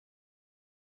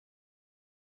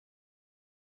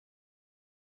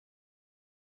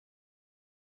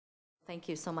Thank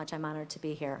you so much. I'm honored to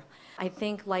be here. I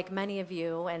think, like many of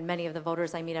you and many of the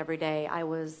voters I meet every day, I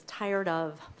was tired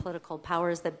of political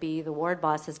powers that be, the ward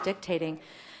bosses, dictating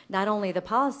not only the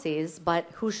policies, but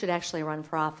who should actually run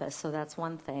for office. So that's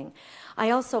one thing.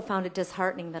 I also found it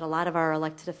disheartening that a lot of our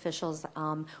elected officials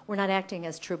were not acting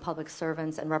as true public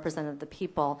servants and representative of the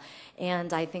people.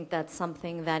 And I think that's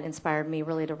something that inspired me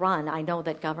really to run. I know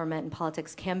that government and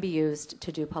politics can be used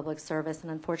to do public service,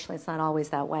 and unfortunately it's not always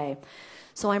that way.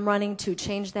 So I'm running to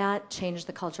change that, change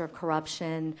the culture of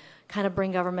corruption, kind of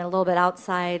bring government a little bit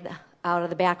outside, out of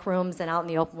the back rooms and out in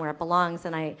the open where it belongs.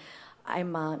 And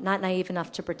I'm not naive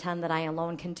enough to pretend that I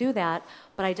alone can do that,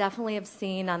 but I definitely have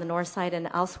seen on the north side and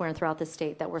elsewhere and throughout the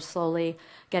state that we're slowly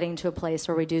getting to a place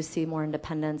where we do see more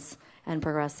independents and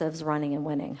progressives running and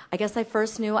winning. I guess I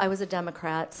first knew I was a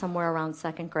Democrat somewhere around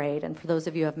second grade, and for those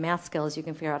of you who have math skills, you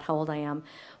can figure out how old I am.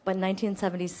 But in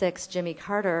 1976, Jimmy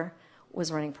Carter was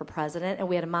running for president, and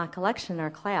we had a mock election in our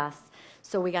class,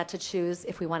 so we got to choose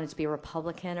if we wanted to be a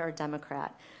Republican or a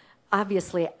Democrat.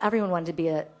 Obviously, everyone wanted to be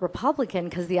a Republican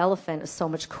because the elephant is so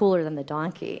much cooler than the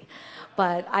donkey.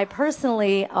 But I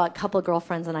personally, a couple of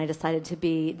girlfriends and I decided to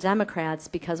be Democrats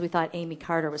because we thought Amy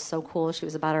Carter was so cool. She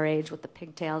was about our age with the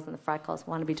pigtails and the freckles.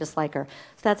 We wanted to be just like her.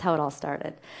 So that's how it all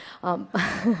started.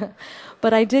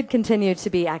 But I did continue to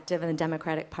be active in the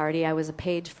Democratic Party. I was a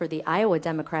page for the Iowa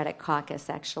Democratic Caucus,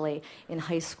 actually, in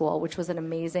high school, which was an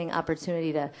amazing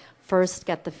opportunity to first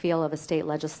get the feel of a state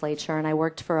legislature. And I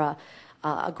worked for a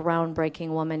groundbreaking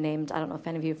woman named, I don't know if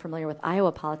any of you are familiar with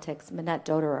Iowa politics, Minette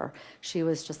Doderer. She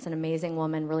was just an amazing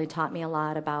woman, really taught me a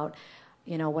lot about,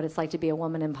 what it's like to be a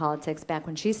woman in politics back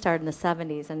when she started in the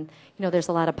 70s. And, there's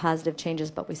a lot of positive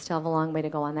changes, but we still have a long way to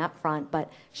go on that front.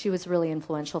 But she was really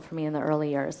influential for me in the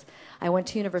early years. I went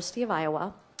to University of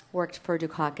Iowa, worked for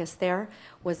Dukakis there,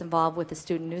 was involved with the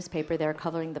student newspaper there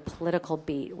covering the political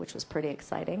beat, which was pretty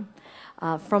exciting.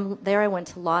 From there I went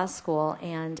to law school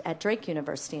and at Drake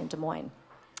University in Des Moines.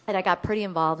 And I got pretty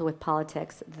involved with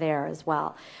politics there as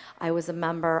well. I was a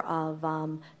member of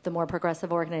the more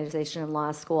progressive organization in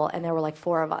law school, and there were like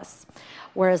 4 of us.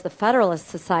 Whereas the Federalist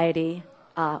Society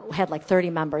had like 30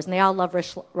 members, and they all loved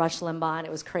Rush Limbaugh, and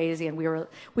it was crazy. And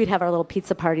we'd have our little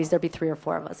pizza parties. There'd be 3 or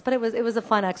 4 of us, but it was a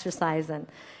fun exercise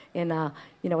in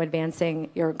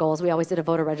advancing your goals. We always did a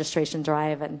voter registration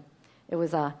drive, and it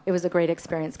was a great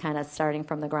experience, kind of starting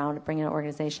from the ground, bringing an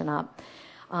organization up.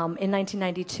 In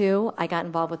 1992, I got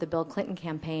involved with the Bill Clinton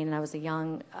campaign, and I was a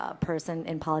young person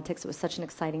in politics. It was such an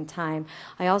exciting time.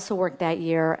 I also worked that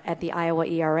year at the Iowa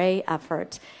ERA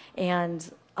effort, and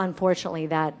unfortunately,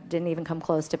 that didn't even come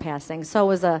close to passing. So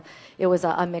it was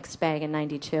a mixed bag in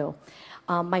 92.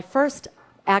 My first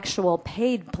actual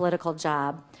paid political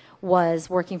job was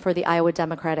working for the Iowa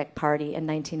Democratic Party in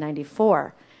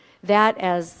 1994. That,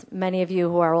 as many of you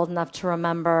who are old enough to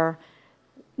remember,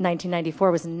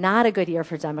 1994 was not a good year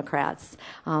for Democrats.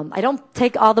 I don't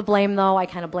take all the blame, though. I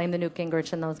kind of blame the Newt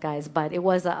Gingrich and those guys, but it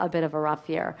was a bit of a rough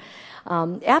year.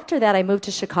 After that, I moved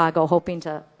to Chicago, hoping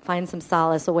to find some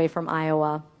solace away from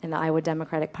Iowa and the Iowa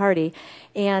Democratic Party,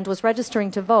 and was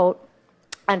registering to vote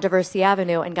on Diversity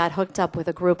Avenue and got hooked up with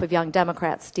a group of young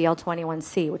Democrats,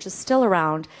 DL21C, which is still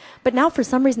around. But now, for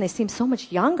some reason, they seem so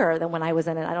much younger than when I was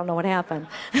in it. I don't know what happened.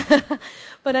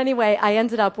 But anyway, I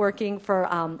ended up working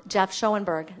for Jeff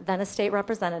Schoenberg, then a state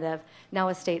representative, now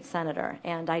a state senator.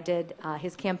 And I did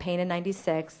his campaign in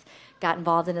 96, got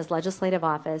involved in his legislative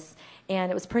office,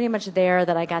 and it was pretty much there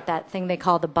that I got that thing they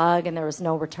call the bug, and there was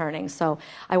no returning. So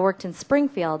I worked in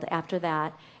Springfield after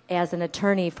that as an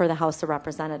attorney for the House of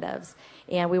Representatives.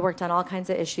 And we worked on all kinds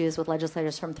of issues with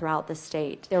legislators from throughout the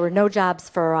state. There were no jobs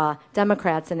for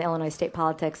Democrats in Illinois state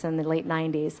politics in the late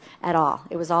 90s at all.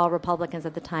 It was all Republicans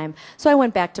at the time. So I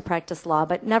went back to practice law,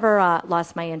 but never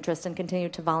lost my interest and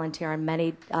continued to volunteer on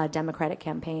many Democratic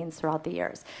campaigns throughout the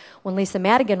years. When Lisa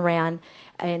Madigan ran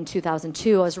in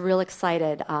 2002, I was real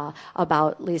excited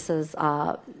about Lisa's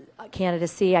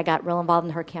candidacy. I got real involved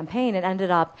in her campaign and ended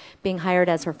up being hired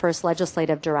as her first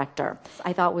legislative director.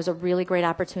 I thought it was a really great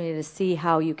opportunity to see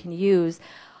how you can use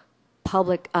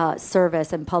public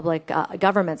service and public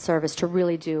government service to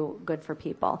really do good for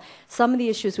people. Some of the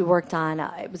issues we worked on,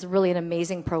 it was really an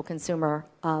amazing pro-consumer,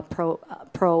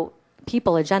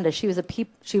 pro-people agenda.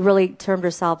 She really termed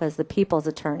herself as the people's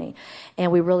attorney,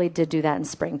 and we really did do that in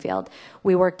Springfield.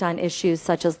 We worked on issues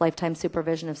such as lifetime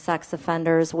supervision of sex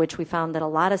offenders, which we found that a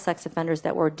lot of sex offenders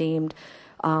that were deemed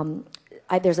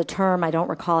there's a term, I don't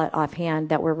recall it offhand,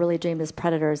 that we're really deemed as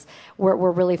predators.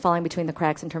 We're really falling between the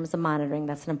cracks in terms of monitoring.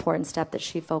 That's an important step that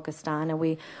she focused on, and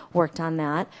we worked on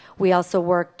that. We also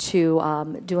worked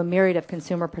to do a myriad of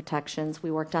consumer protections.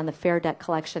 We worked on the Fair Debt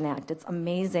Collection Act. It's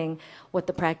amazing what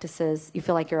the practices, you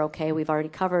feel like you're okay. We've already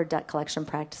covered debt collection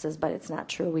practices, but it's not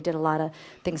true. We did a lot of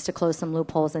things to close some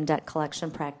loopholes in debt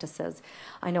collection practices.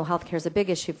 I know healthcare is a big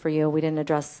issue for you. We didn't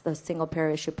address the single-payer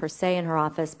issue per se in her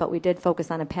office, but we did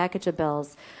focus on a package of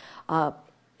bills.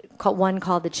 One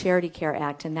called the Charity Care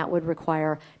Act, and that would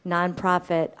require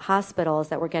nonprofit hospitals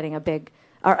that were getting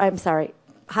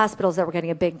hospitals that were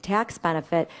getting a big tax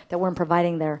benefit that weren't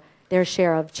providing their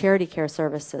share of charity care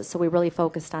services. So we really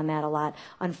focused on that a lot.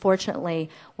 Unfortunately,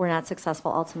 we're not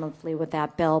successful ultimately with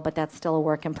that bill, but that's still a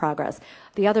work in progress.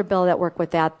 The other bill that worked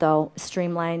with that, though,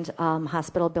 streamlined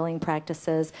hospital billing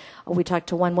practices. We talked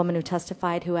to one woman who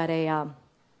testified who had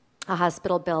a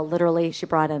hospital bill, literally, she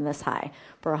brought in this high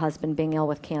for her husband being ill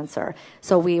with cancer.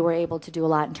 So we were able to do a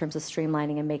lot in terms of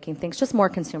streamlining and making things just more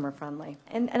consumer friendly.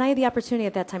 And I had the opportunity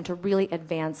at that time to really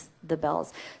advance the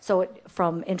bills. So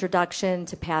from introduction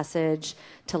to passage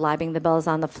to lobbying the bills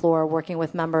on the floor, working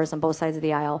with members on both sides of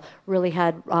the aisle, really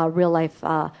had real life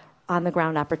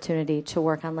on-the-ground opportunity to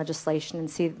work on legislation and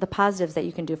see the positives that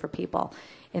you can do for people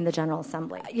in the General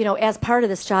Assembly. You know, as part of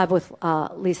this job with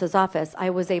Lisa's office,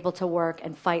 I was able to work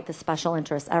and fight the special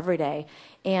interests every day.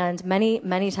 And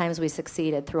many times we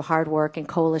succeeded through hard work and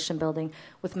coalition building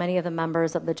with many of the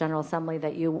members of the General Assembly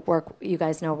that you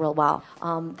guys know real well.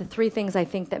 The three things I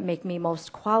think that make me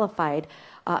most qualified,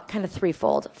 kind of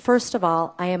threefold. First of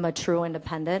all, I am a true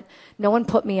independent. No one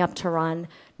put me up to run.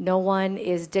 No one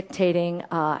is dictating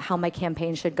how my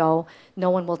campaign should go. No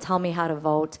one will tell me how to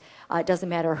vote. It doesn't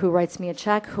matter who writes me a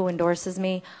check, who endorses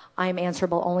me. I'm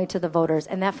answerable only to the voters.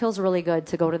 And that feels really good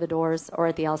to go to the doors or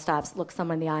at the L stops, look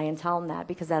someone in the eye and tell them that,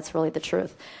 because that's really the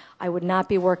truth. I would not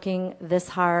be working this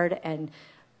hard and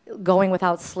going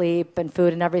without sleep and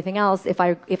food and everything else if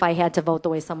I had to vote the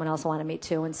way someone else wanted me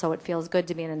to. And so it feels good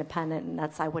to be an independent, and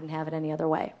I wouldn't have it any other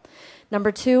way.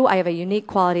 Number two, I have a unique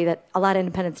quality that a lot of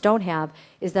independents don't have,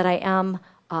 is that I am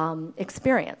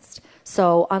experienced.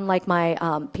 So unlike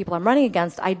my people I'm running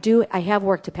against, I have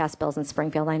worked to pass bills in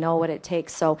Springfield. I know what it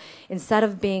takes. So instead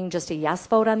of being just a yes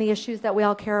vote on the issues that we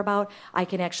all care about, I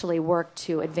can actually work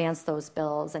to advance those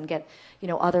bills and get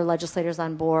other legislators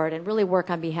on board and really work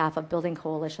on behalf of building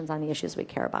coalitions on the issues we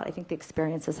care about. I think the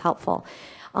experience is helpful.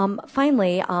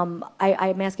 Finally, I'm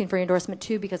asking for your endorsement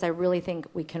too, because I really think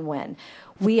we can win.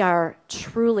 We are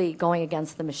truly going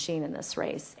against the machine in this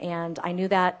race, and I knew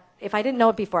that. If I didn't know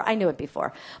it before, I knew it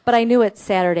before. But I knew it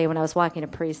Saturday when I was walking a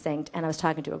precinct and I was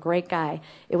talking to a great guy.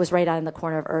 It was right on the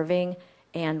corner of Irving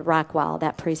and Rockwell,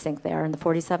 that precinct there in the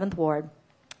 47th Ward.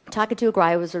 Talking to a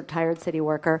guy who was a retired city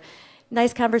worker.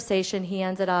 Nice conversation. He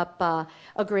ended up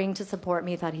agreeing to support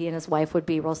me. He thought he and his wife would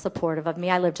be real supportive of me.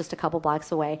 I live just a couple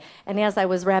blocks away. And as I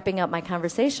was wrapping up my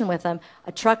conversation with him,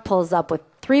 a truck pulls up with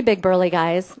three big burly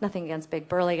guys, nothing against big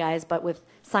burly guys, but with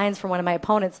signs from one of my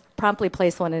opponents, promptly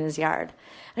placed one in his yard.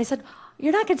 And I said,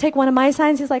 "You're not going to take one of my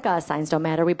signs?" He's like, "Signs don't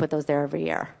matter. We put those there every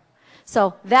year."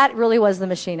 So that really was the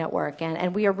machine at work,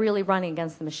 and we are really running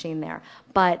against the machine there.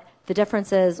 But the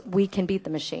difference is we can beat the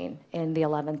machine in the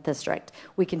 11th district.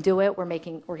 We can do it. We're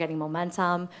getting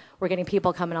momentum. We're getting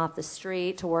people coming off the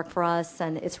street to work for us,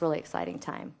 and it's a really exciting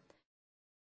time.